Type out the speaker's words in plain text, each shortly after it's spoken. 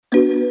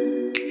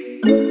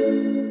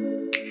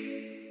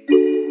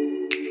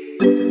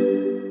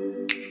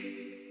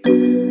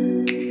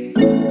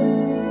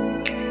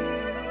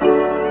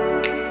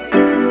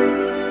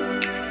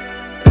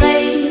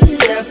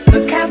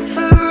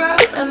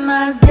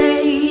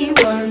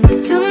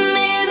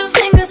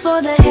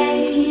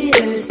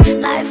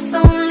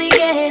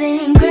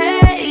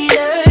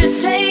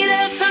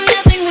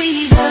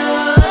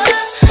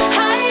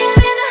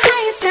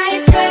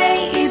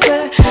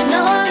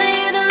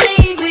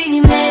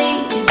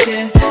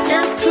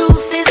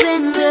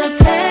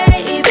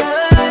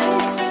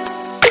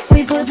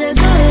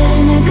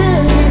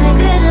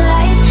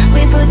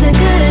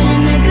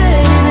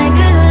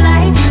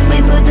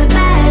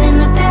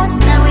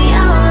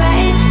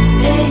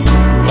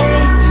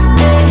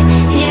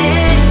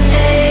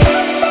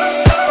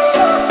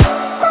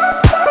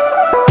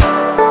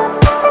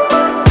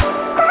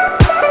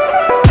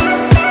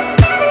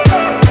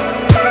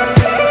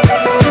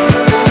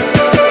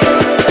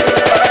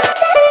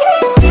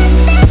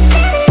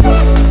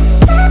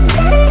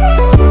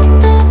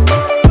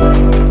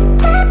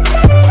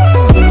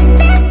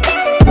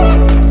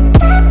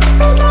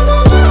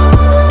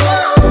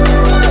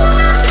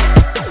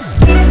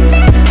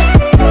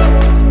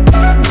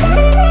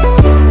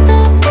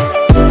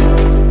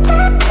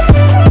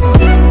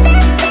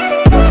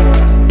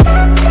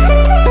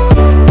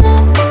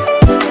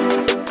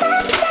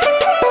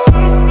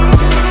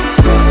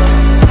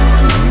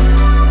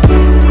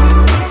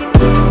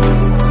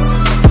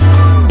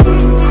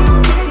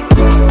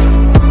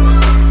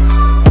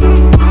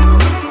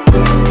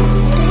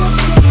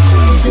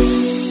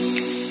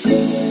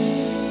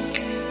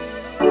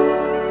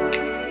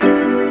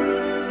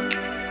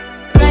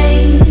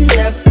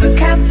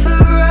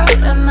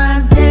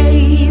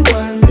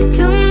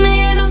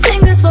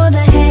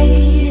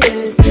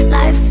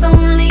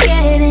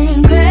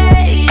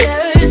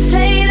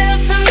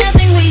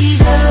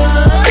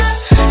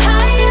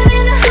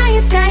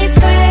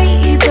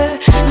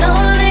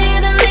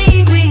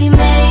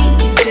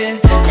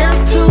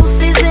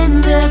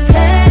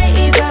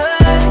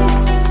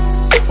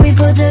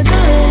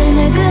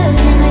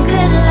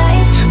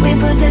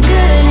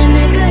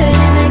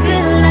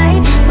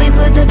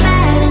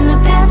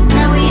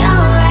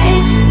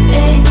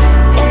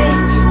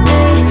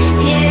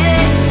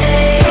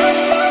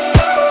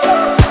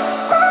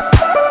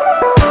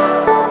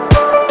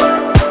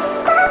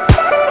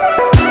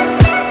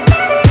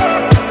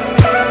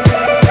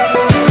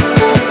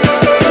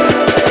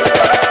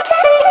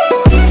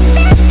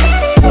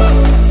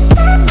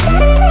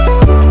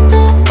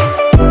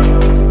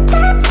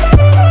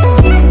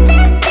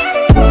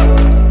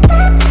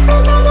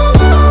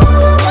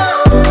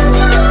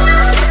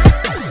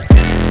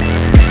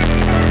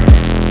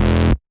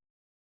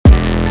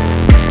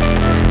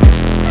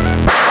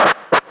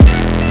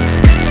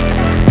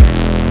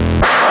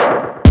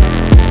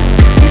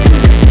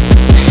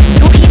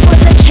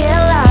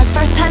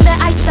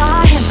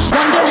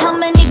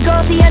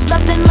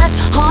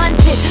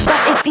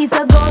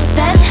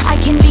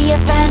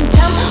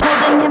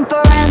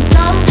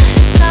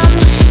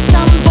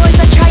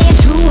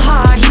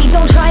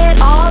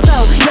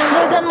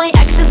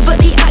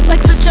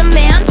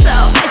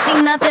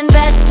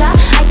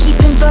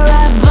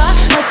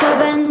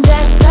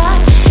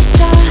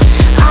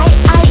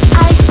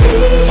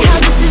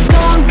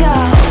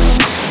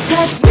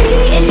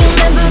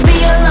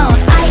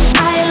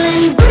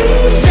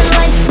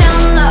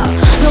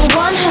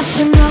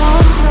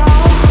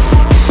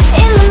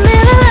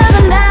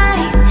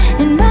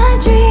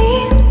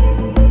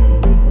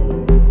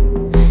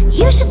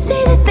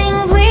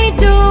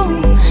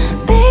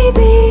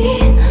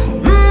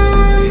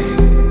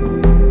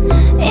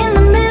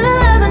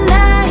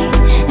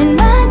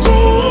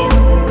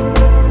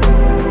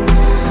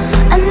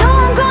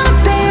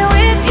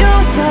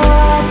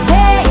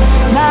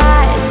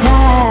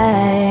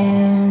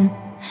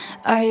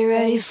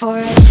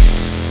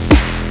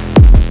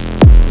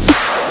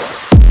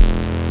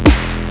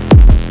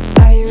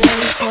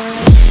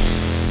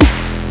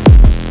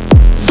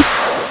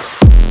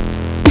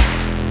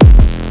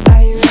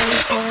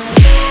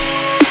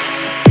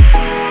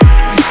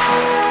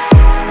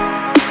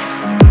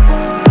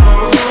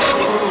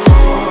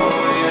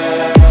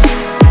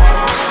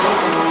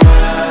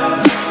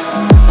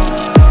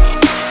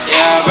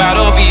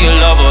be a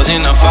lover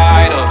than a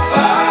fighter.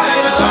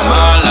 Cause all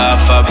my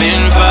life I've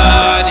been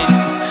fighting.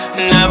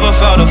 Never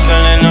felt a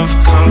feeling of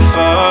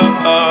comfort.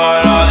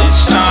 All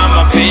this time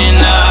I've been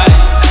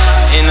hiding.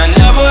 And I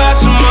never had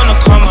someone to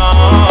come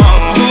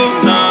home.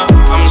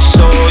 Nah, I'm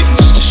so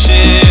used to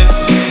shit.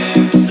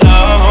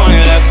 Love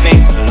only left me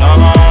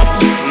alone.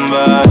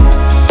 But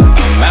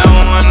I'm at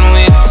one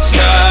with the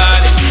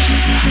silence.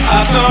 I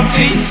found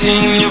peace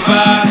in your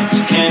vibes.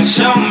 Can't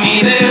show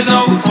me there's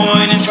no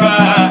point in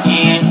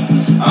trying.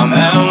 I'm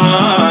at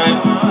one,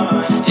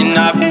 and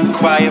I've been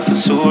quiet for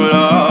too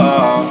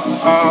long.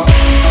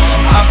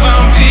 I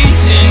found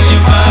peace in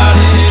your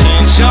vibes.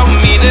 Can't show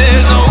me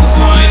there's no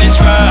point in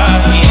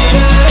trying.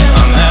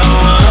 I'm at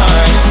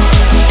one,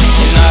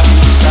 and I've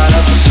been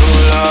silent for too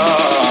long.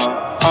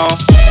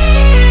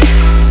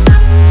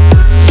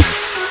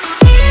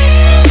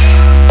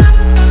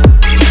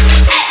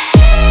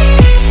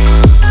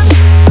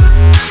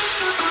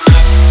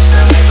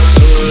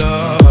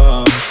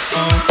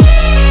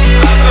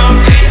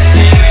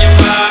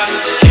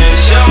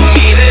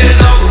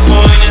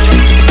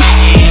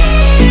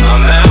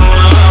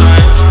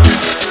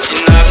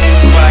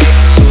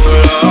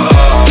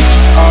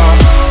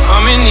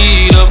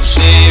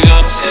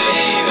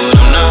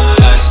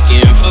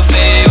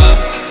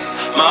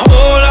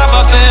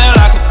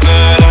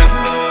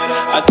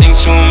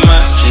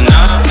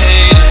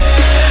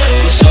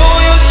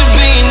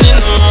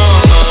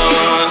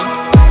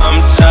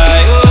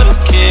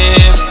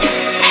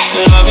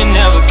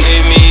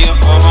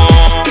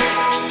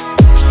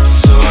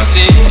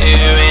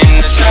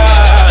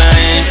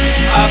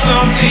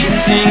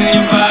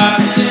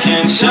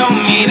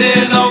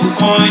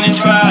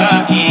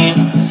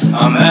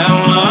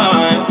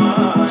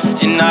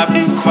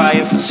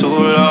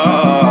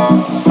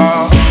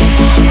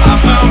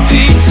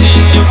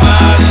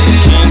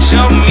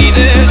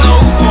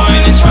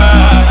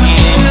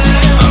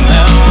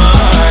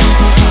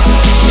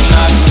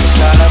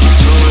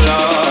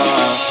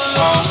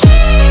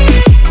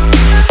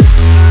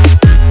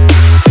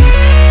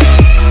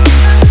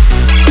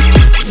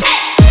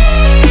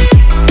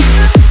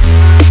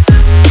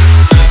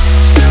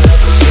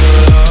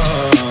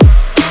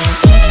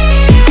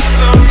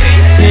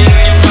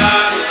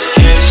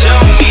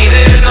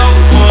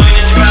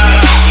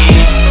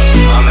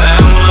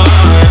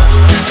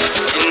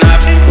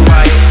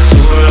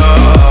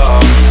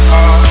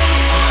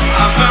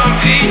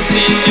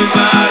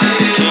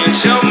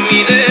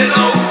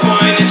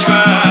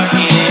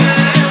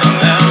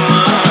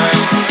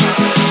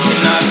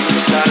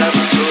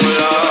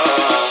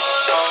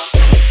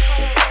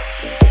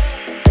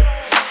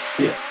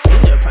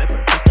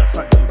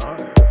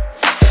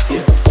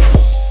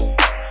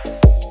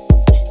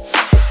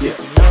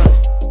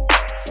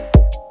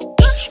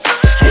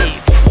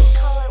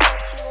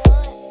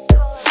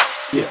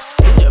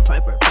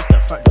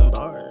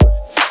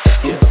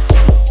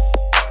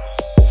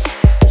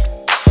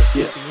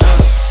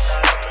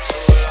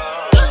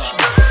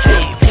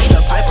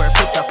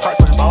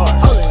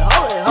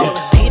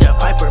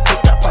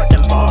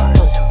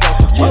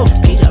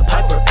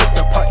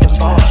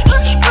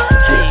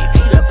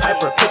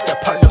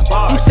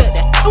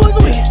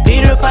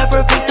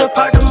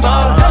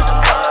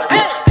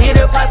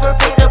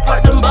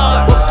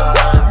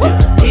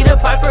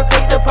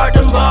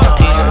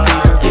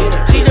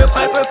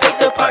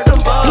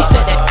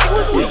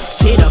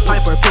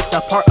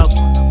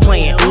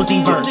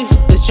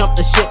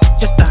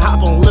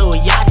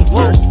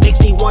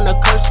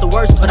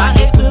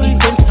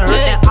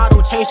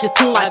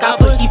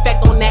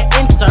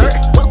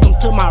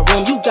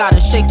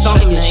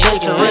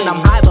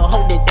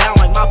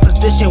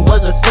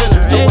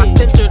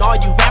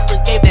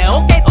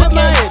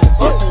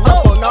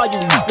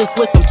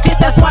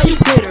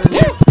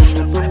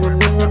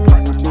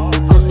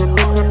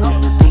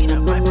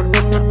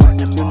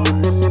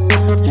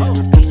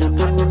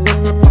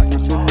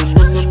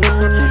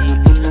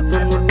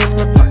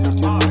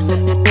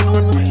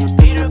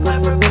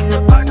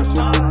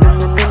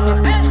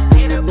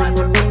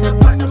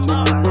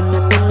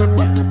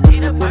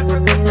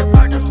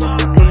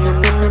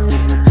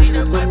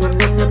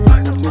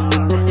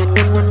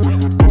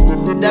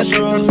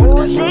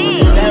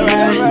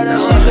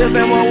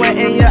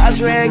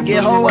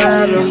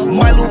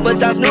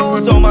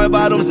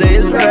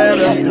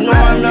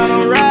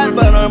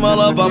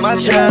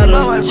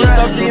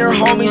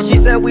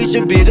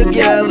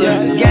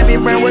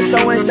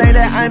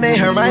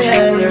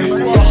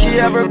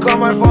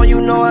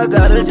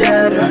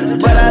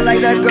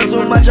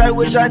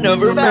 I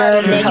never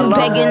met her. Now you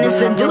begging it's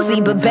a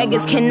doozy, but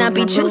beggars cannot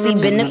be choosy.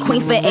 Been a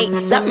queen for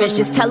 8 summers,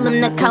 just tell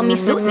them to call me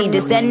Susie.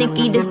 This that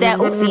Nicki, this that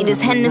Uzi,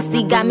 this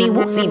Hennessy got me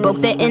woozy.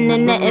 Broke the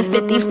internet in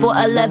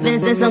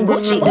 5411s and some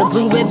Gucci. The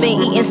blue ribbon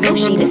eating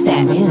sushi, this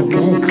that real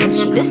good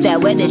coochie. This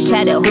that wet, this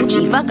chatter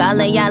hoochie. Fuck all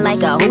of y'all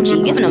like a a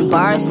hoochie, giving them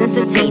bars since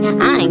a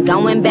teen. I ain't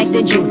going back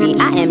to juvie.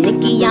 I am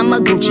Nicki, I'm a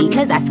Gucci,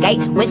 cause I skate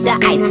with the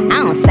ice.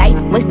 I don't say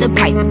what's the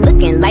price,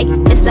 looking like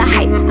it's a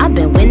heist. I've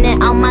been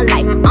winning all my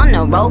life, on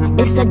the road,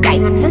 it's a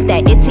dice. Since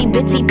that itty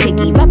bitty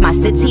piggy, rep my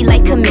city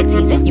like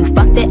committees. If you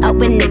fucked it up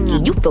with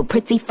Nicki, you feel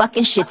pretty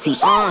fucking shitty.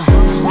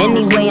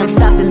 Anyway, I'm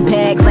stopping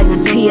bags like the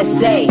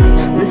TSA.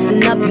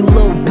 Listen up, you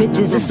little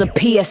bitches, it's a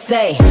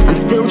PSA. I'm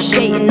still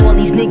shading all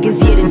these niggas,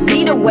 yeah, the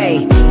deed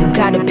away. You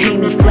gotta pay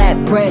me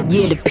flat bread,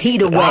 yeah, the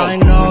Pete away. I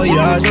know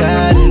you're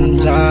sad and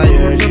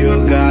tired,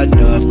 you got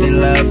nothing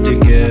left to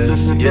give.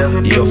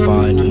 You'll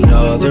find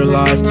another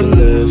life to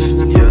live.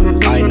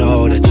 I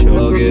know that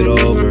you'll get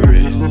over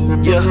it.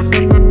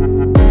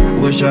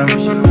 Wish I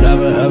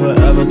never ever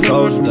ever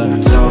told you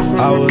things.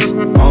 I was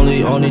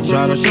only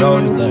trying to show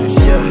you things.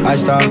 I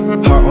stopped,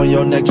 heart on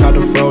your neck, tried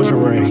to froze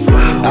your ring.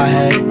 I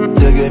had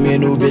to get me a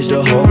new bitch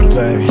to hold the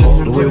pain.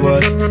 We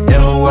was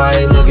in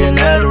Hawaii looking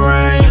at the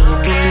rain.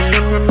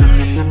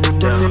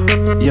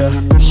 Yeah,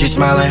 she's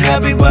smiling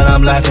happy, but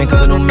I'm laughing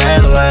cause I know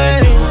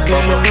Madeline.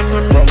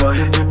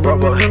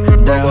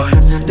 Damn,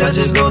 that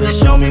just go to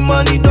show me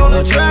money don't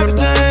attract a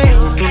thing.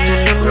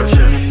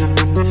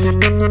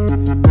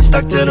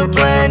 Stuck to the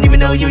plan, even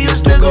though you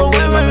used to go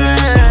with my man.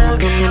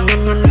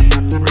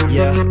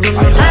 Yeah,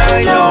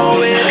 I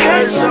know it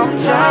hurts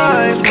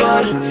sometimes,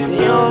 but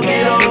you'll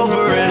get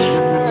over it.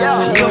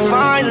 You'll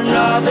find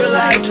another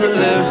life to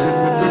live.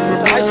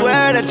 I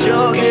swear that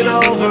you'll get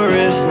over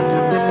it.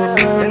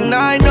 And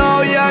I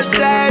know you're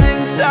sad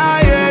and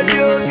tired,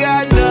 you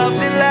got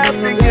nothing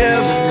left to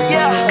give.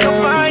 You'll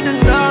find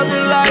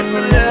another life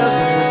to live.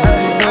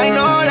 I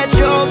know that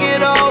you'll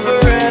get over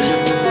it.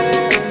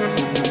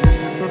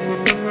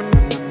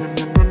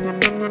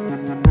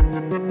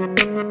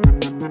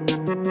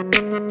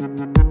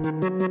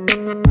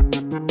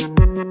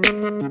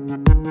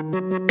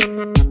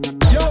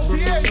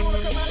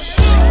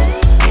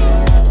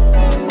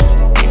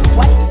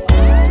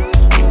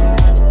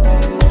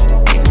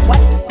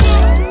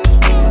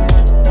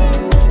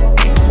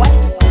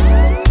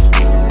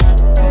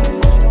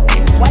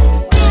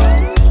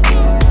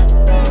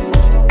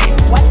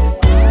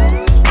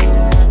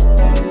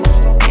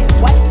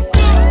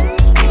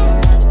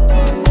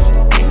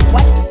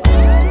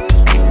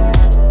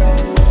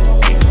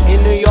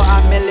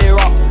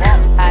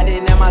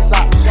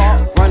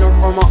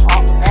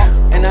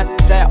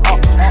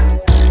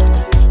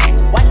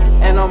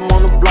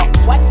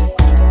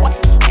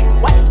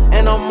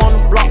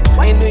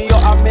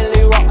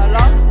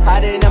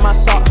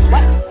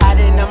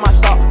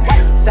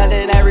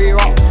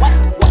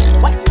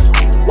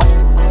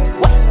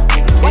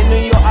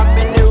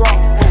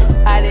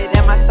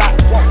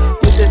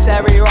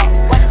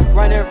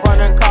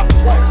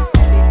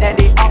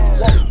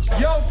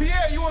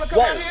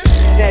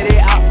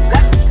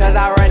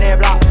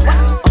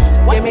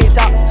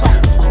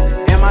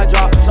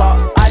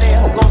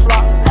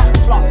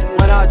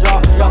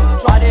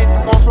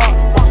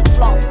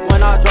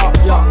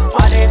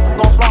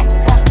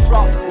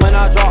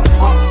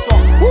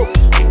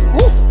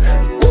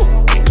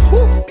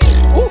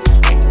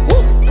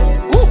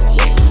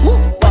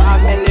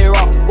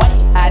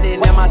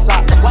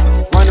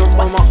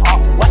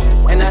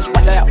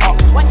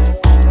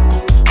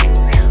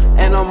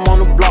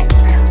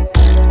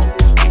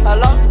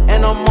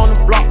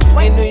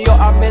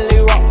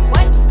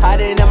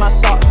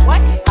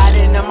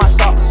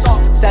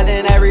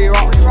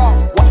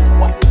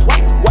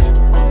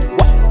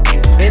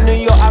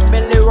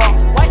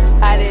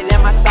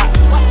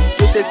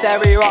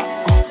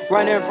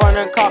 Running from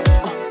the cop,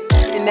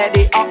 and that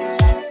they up.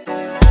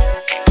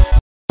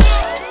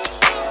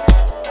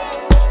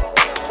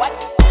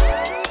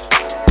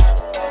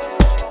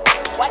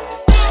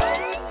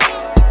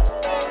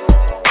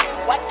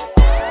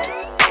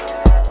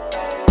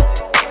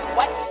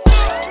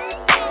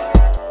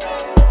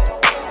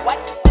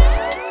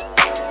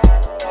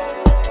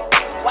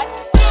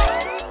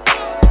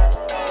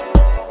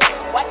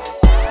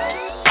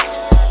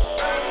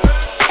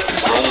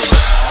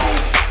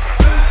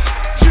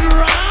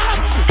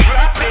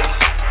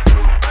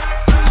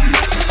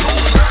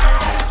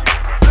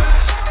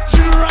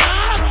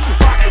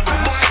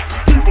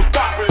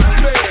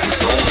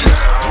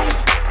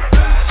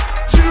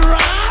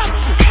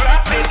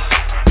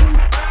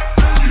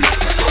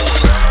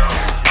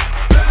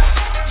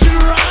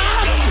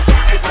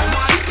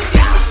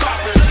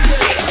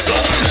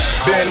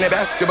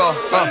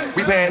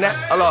 We paying that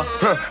a lot.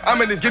 I'm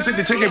in this get to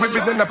the chicken whip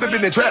it, then I flip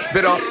it and trap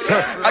it off.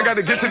 I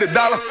gotta get to the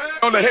dollar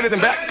on the hitters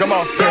and back, come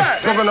on.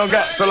 Smoking on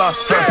gas a lot.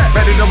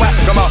 Ready to whack,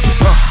 come on.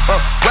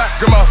 Whack,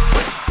 come on.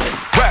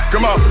 Whack,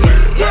 come on.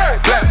 Clap,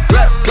 clap,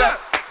 clap.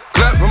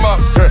 Clap, come on.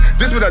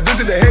 This what I do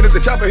to the head of the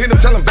chopper, hit him,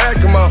 tell him back,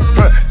 come on.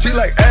 She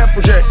like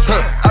Applejack,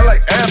 I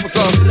like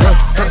applesauce.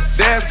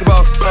 That's the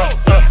boss,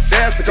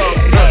 that's the cost.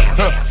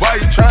 Why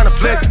you tryna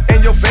flex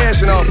in your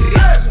fashion off?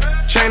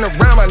 Chain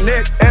around my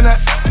neck and I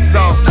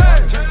soft.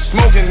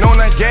 Smoking on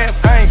that gas,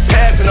 I ain't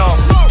passing off.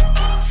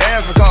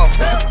 Asthma cough,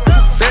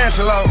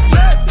 fashion low.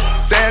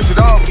 Stash it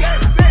off,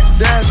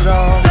 dash it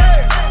off,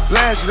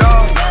 lash it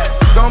off.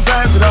 don't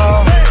pass it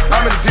all.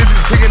 I'm in the tent to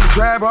the chicken, the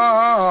trap,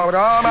 with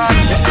all my.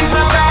 Did you see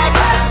my bag?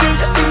 Did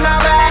you see my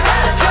bag?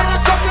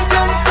 Selling trophies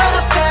on the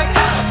cellar bag.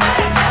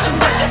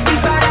 What you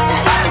think about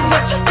that?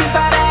 What you think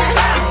about that?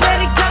 You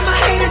better got my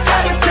haters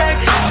out of sight.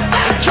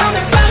 Come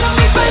and follow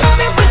me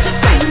with your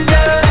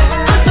singer.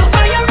 I'm so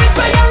fiery,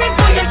 boy,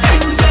 you're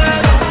tender.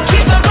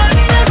 Keep on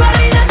running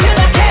until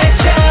I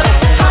catch up.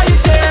 How you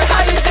there?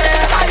 How you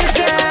there? How you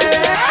there?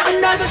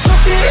 Another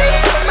trophy,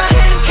 my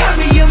hands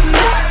carry 'em.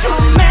 Too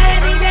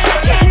many that I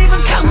can't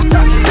even count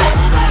them.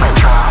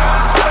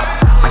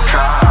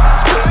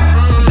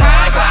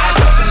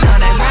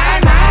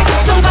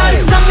 Somebody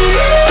stop me,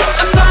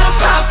 I'm about to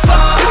pop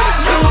off.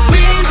 Two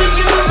beans and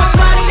you know my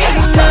body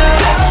ain't done.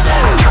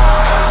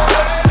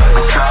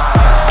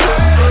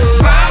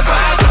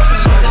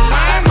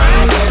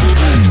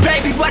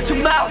 Baby, watch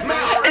your mouth,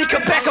 it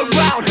come back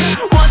around.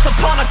 Once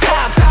upon a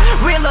time,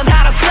 we learn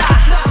how to fly.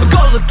 Go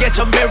look at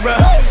your mirror,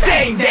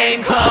 same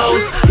damn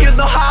clothes. You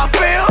know how I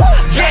feel?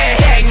 Yeah,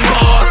 hang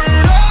more.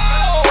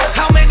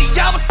 How many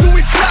hours do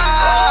we fly?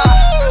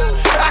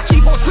 I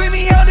keep on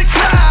dreaming of the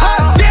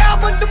cloud.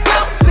 Down on the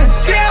mountain,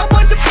 down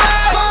on the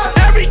cloud.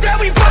 Every day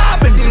we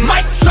vibing,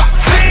 mic drop,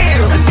 bam.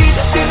 Did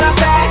you see my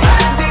bag?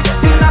 Did you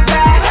see my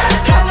bag?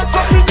 Hella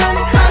trophies on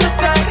the solid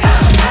bag.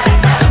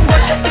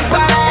 What you think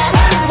about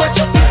that? What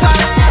you think about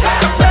that?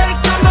 I better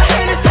got my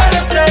haters out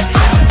of sight.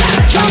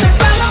 Come and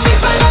follow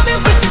me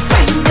with your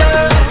singer.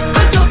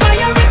 I'm so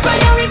fiery, boy,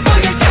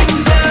 you're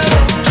tender.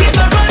 Keep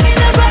on running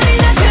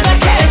until I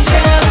catch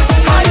up.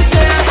 How you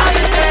there? How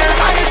you there?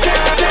 How you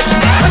there?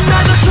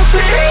 Another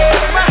trophy,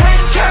 my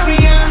hands carry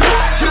 'em.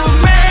 Too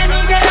many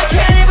that I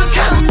can't even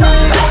count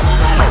them.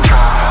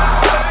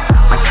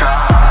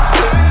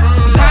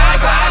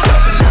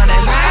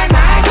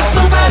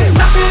 Somebody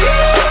stop me,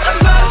 I'm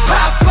gonna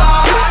pop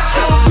off.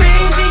 Too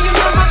busy, you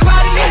know my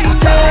body ain't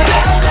done.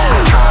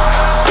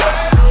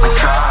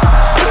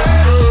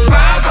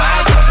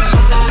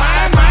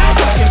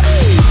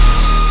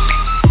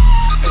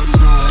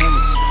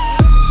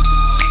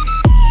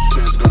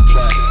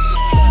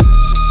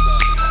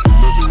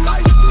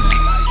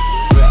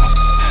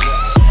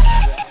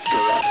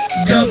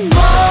 The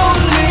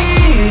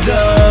police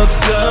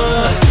officer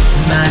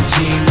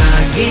마지막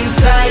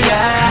인사야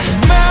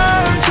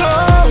말도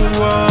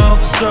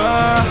없어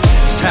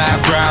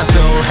사과도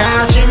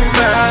하지마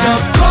The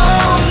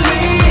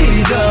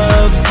police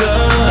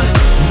officer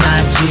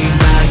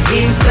마지막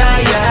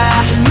인사야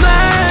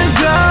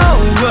말도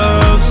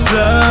없어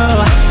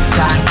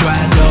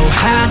사과도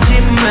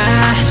하지마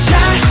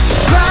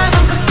사과는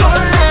그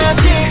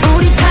꼴라지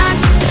우리 다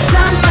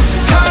마치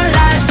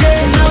콜라지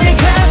너의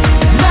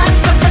그만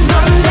깜짝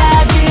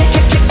놀라지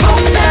킥킥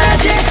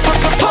폼나지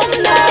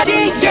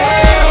yeah.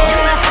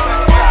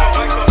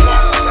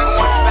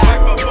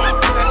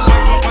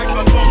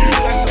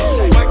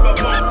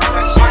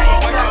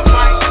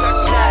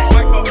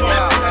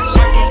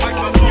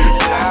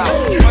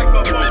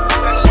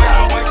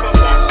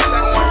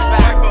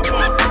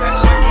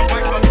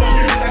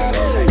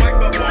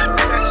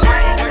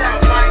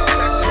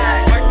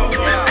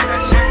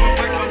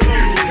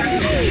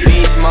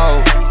 Beast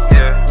mode,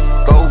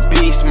 go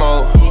beast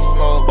mode.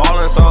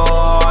 Ballin' so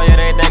hard, yeah,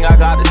 they think I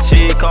got the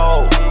cheat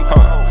code.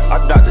 I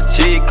got the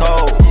cheat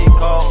code.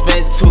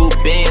 Spent 2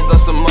 bands on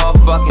some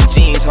motherfucking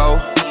jeans, ho.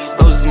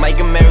 Those is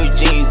making Mary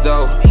jeans,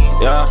 though.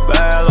 Yeah,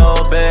 bad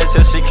little bitch,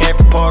 yeah, she came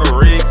from Puerto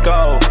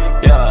Rico.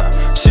 Yeah,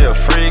 she a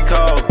freak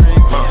hoe.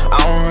 I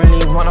don't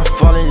really wanna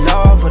fall in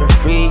love with a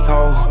freak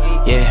hoe.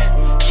 Yeah,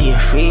 she a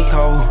freak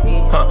hoe.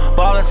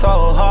 Ballin'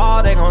 so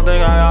hard, they gon'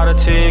 think I got a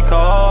cheat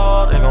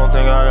code. They gon'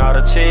 think I got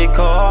a cheat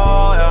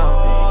code,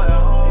 yeah.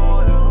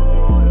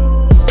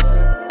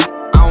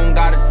 I don't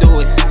gotta do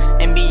it.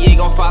 NBA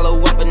gon' follow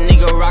up, a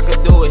nigga rock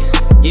could do it.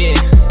 Yeah,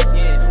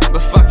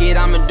 but fuck it,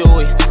 I'ma do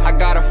it. I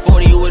got a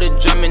 40 with a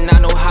drum and I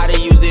know how to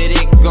use it.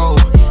 It go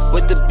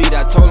with the beat.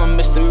 I told him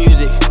it's the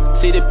music.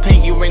 See the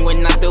pinky ring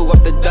when I throw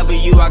up the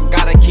W. I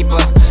gotta keep a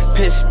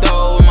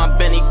pistol in my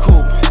Bentley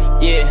coupe.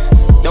 Yeah,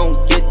 don't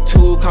get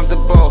too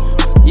comfortable.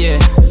 Yeah,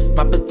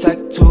 my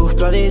protector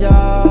flooded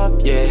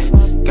up. Yeah,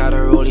 got a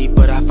rollie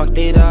but I fucked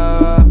it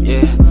up.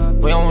 Yeah,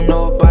 we don't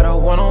know about a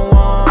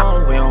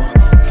one-on-one. We don't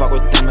fuck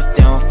with them if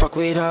they don't fuck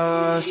with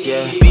us.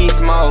 Yeah,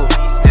 beast mode,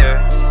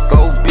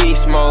 go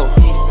beast mode.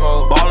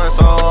 Ballin'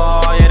 so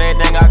hard, yeah, they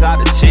think I got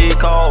the cheat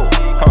code.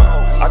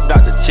 I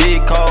got the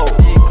cheat code.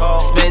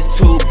 Spent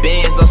 2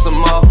 bands on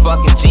some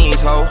motherfucking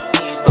jeans, ho.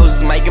 Those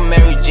is making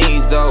Mary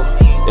jeans, though.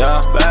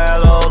 Yeah, bad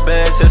little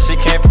bitch, yeah, she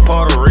came from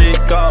Puerto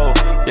Rico.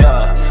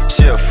 Yeah,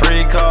 she a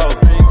freak hoe.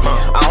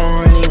 I don't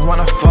really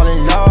wanna fall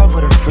in love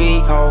with a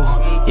freak hoe.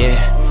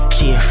 Yeah,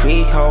 she a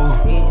freak hoe.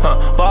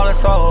 Ballin'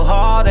 so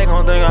hard, they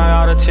gon' think I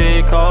got a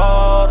cheat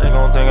code. They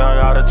gon' think I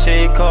got a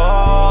cheat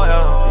code,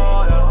 yeah.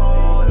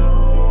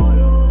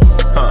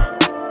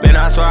 Man,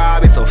 I swear I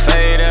be so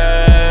faded.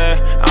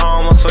 I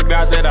almost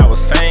forgot that I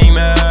was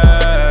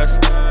famous.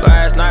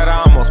 Last night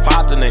I almost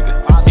popped a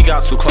nigga. He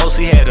got too close,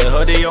 he had a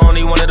hoodie on,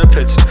 he wanted a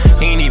picture.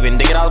 He ain't even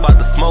thinking I was about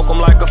to smoke him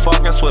like a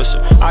fucking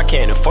swisher. I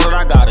can't afford it,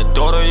 I got a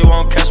daughter, you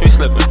won't catch me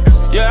slipping.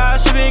 Yeah, I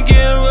should been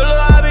getting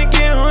realer, I been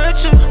getting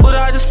richer. But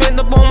I just spent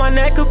up on my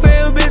neck, a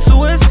pair of bits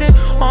tuition.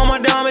 All my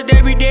diamonds,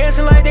 they be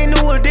dancing like they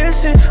new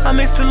edition. I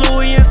mixed the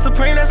Louis and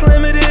Supreme, that's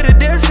limited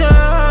edition.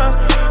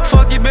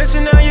 Fuck your bitch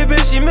and now your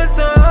bitch, she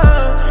missing.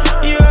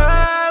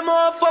 Yeah,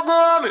 motherfucker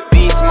on me.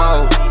 Beast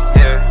mode,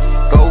 yeah.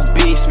 Go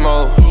beast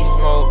mode.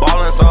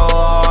 Ballin' so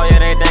hard, yeah,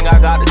 they think I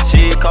got the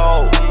cheat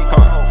code.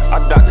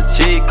 I got the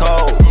cheat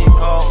code.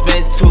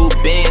 Spent 2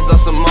 bands on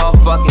some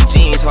motherfucking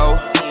jeans, ho.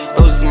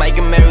 Those is Mike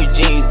and Mary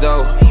jeans, though.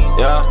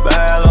 Yeah,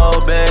 bad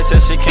little bitch,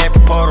 and she came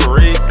from Puerto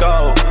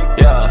Rico.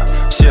 Yeah,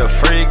 she a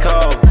freak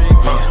hoe.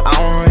 I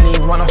don't really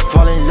wanna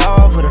fall in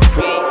love with a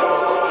freak.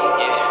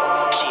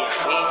 Yeah, she a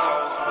freak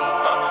hoe.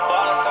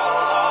 Ballin' so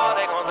hard,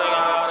 they gon' think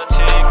I got a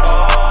cheat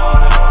code.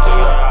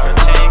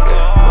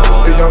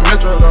 If your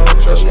Metro don't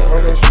trust me, I'm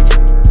gonna shoot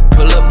you.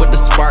 Pull up with the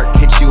spark,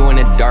 hit you in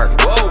the dark.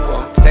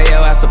 Tear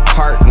your ass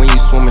apart when you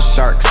swim with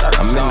sharks.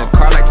 I'm in the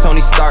car like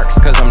Tony Stark's,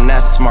 cause I'm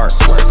that smart.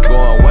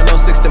 Going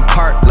 106 in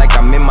park like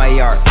I'm in my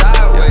yard.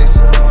 Sideways.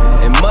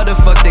 And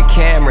motherfuck the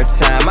camera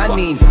time. I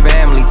need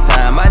family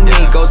time. I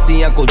need go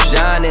see Uncle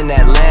John in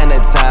Atlanta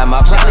time.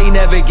 I probably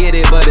never get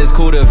it, but it's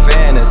cool to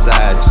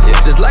fantasize.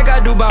 Just like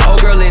I do by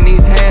old girl in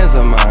these hands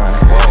of mine.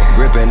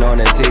 Gripping on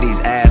the titties,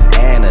 ass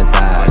and the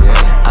thighs.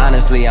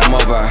 Honestly, I'm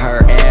over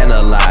her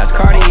analyze.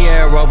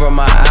 Cartier over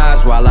my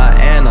eyes while I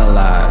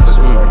analyze.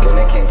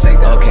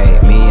 Okay,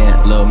 me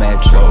and Lil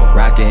Metro,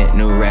 rockin'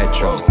 new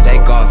retros.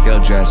 Take off your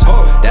dress,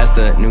 that's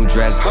the new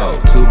dress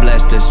code. Too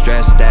blessed to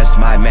stress, that's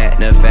my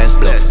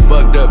manifesto.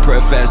 Fuck the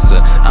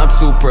professor, I'm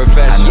too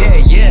professional. I know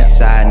some east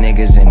side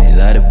niggas and they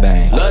love to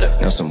bang.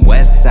 Know some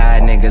west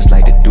side niggas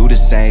like to do the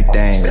same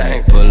thing.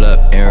 Like pull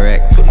up and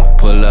wreck,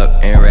 pull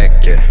up and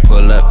wreck, yeah.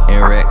 Pull up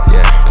and wreck,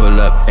 yeah. Pull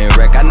up and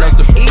wreck. I know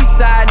some east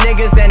side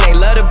niggas and they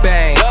love to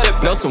bang.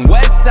 Know some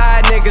west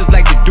side niggas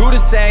like to do the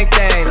same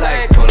thing.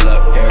 Like pull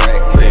up and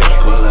wreck, yeah.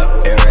 Pull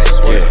up and wreck,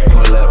 yeah.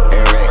 Pull up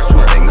and wreck.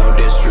 Take no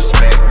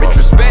disrespect, bitch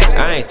respect.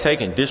 I ain't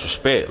taking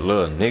disrespect,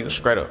 little nigga.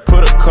 Straight up,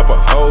 put a couple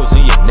hoes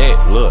in your neck,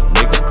 little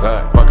nigga.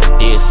 God, fucking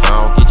this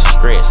song, get you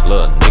scratched,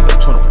 little nigga.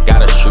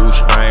 Got a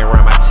shoestring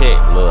around my tech,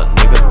 little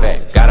nigga.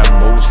 Fat. Got a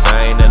move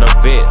sign and a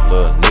vet,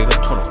 little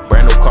nigga.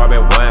 Brand new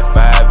carbon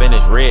 1.5 and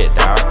it's red,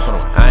 dawg.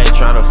 I ain't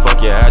tryna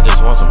fuck you, I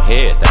just want some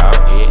head, dawg.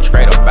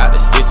 Straight up out the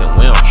 6 and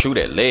we don't shoot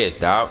at legs,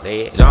 dawg.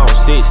 Zone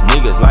 6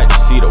 niggas like to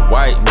see the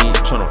white meat.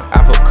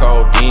 I put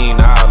codeine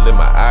all in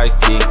my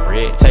iced tea.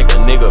 Take a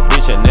nigga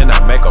bitch and then I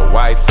make a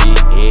wifey.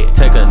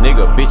 Take a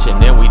nigga bitch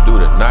and then we do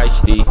the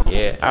nicety.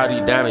 All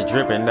these diamonds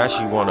dripping, now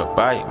she wanna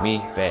bite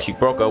me. She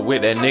broke up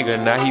with that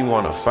nigga, now he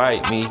wanna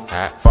fight me.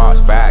 False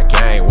 5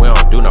 gang, we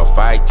don't do no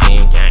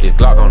fighting. This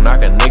Glock gon'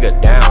 knock a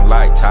nigga down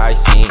like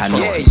Tyson. I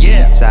know some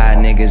east side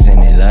niggas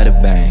and they love to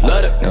bang.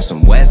 Know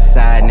some west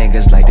side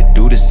niggas like to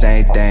do the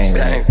same thing.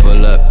 Like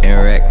pull up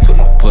and wreck,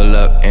 pull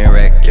up and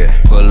wreck, yeah.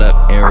 Pull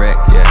up and wreck,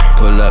 yeah.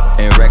 Pull up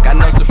and wreck. I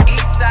know some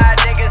east side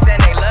niggas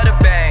and they love to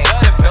bang.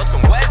 Know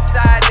some west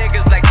side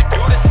niggas like to do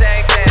the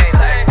same thing.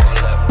 Like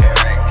pull up and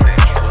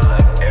wreck, pull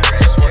up and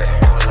wreck,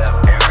 yeah. Pull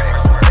up and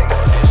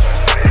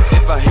wreck.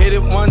 If I hit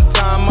it one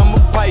time, I'm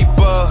a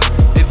piper.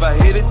 If I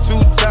hit it 2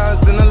 times,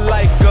 then I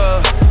like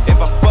her. If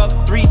I fuck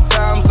 3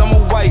 times, I'm a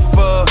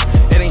wifer.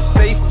 It ain't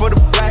safe for the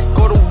black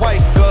or the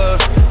white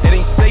girls. It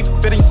ain't safe,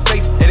 it ain't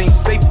safe, it ain't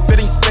safe, it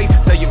ain't safe.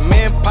 Tell your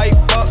man pipe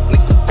up,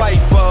 nigga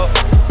pipe up.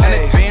 And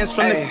advance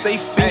from the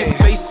safe in your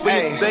face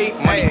when you say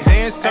money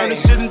dance, turn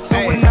this shit into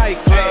a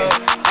nightclub.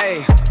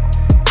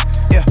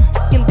 Yeah.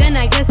 And then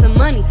I get some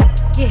money,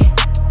 yeah.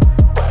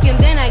 And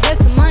then I get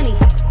some money,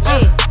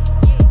 yeah.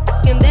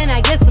 And then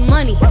I get some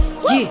money,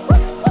 yeah.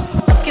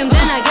 And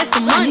then I get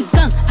some money. I need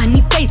tongue, I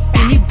need face,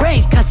 I need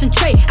brain,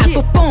 concentrate. I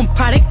perform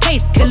product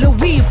case, killer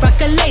weed, rock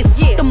a lace.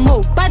 The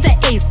move by the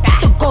ace,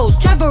 the goals,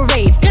 drive a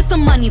rave. Get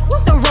some money,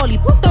 put the rollie,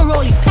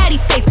 patty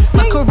face.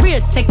 My career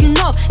taking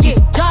off,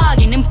 these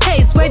jogging in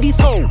pace. Where these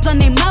hoes on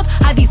their mouth,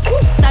 are these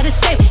out of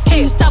shape? Can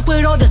you stop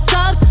with all the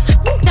subs?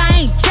 I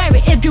ain't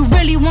cherry. If you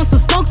really want some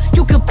smoke,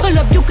 you can pull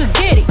up, you could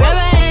get it. Grab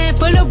a hand,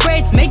 pull up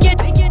braids, make it.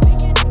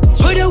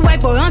 Put a white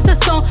boy on the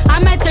song,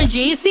 I might turn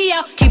GEC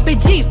out. Keep it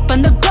G,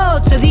 from the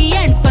go to the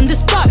end, from the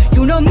start.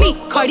 You know me,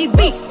 Cardi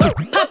B,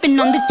 popping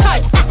on the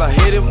charts. If I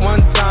hit it one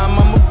time,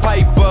 I'm a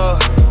piper.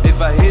 If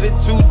I hit it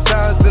 2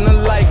 times, then I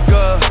like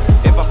her.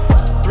 If I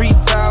fuck 3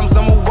 times,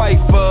 I'm a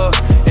wifer.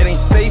 It ain't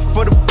safe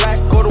for the black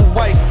or the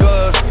white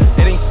girls.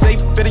 It ain't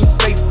safe, it ain't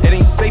safe, it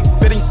ain't safe,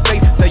 it ain't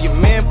safe. Tell your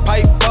man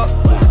pipe up,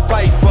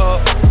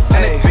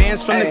 and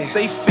advance from the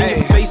safe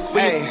in your face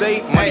when you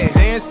say money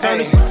dance,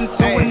 turn this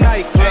into a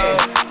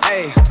nightclub.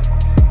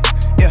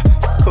 Yeah,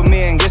 put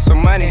me in, get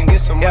some money,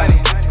 get some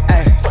money.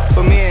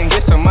 Put me in,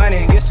 get some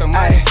money, get some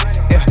money.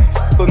 Yeah,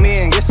 put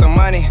me in, get some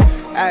money.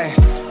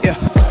 Yeah,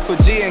 put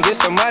G and get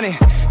some money.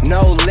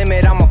 No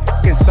limit, I'm a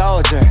fucking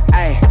soldier.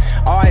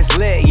 Always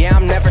lit, yeah,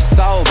 I'm never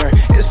sober.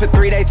 It's for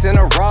 3 days in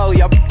a row,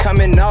 y'all be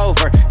coming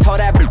over. Told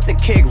that bitch to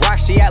kick rock,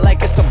 she act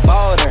like it's a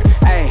boulder.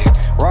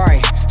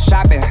 Rory,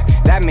 shopping,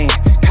 that mean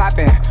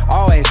copping,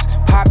 always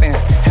popping,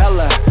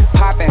 hella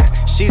popping.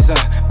 She's a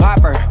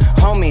bopper,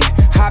 homie,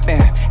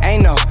 hopping,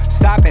 ain't no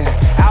stopping.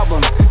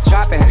 Album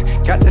dropping,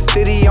 got the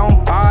city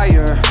on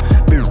fire.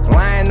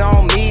 Lying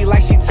on me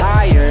like she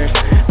tired.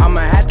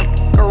 I'ma have to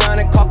around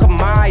and call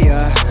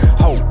Kamaya.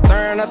 Ho,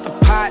 stirring up the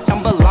pot,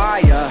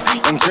 jambalaya.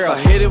 And girl,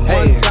 if I hit it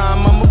one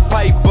time, I'm a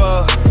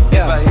piper.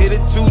 If I hit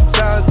it 2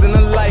 times, then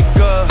I like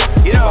her.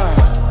 You know.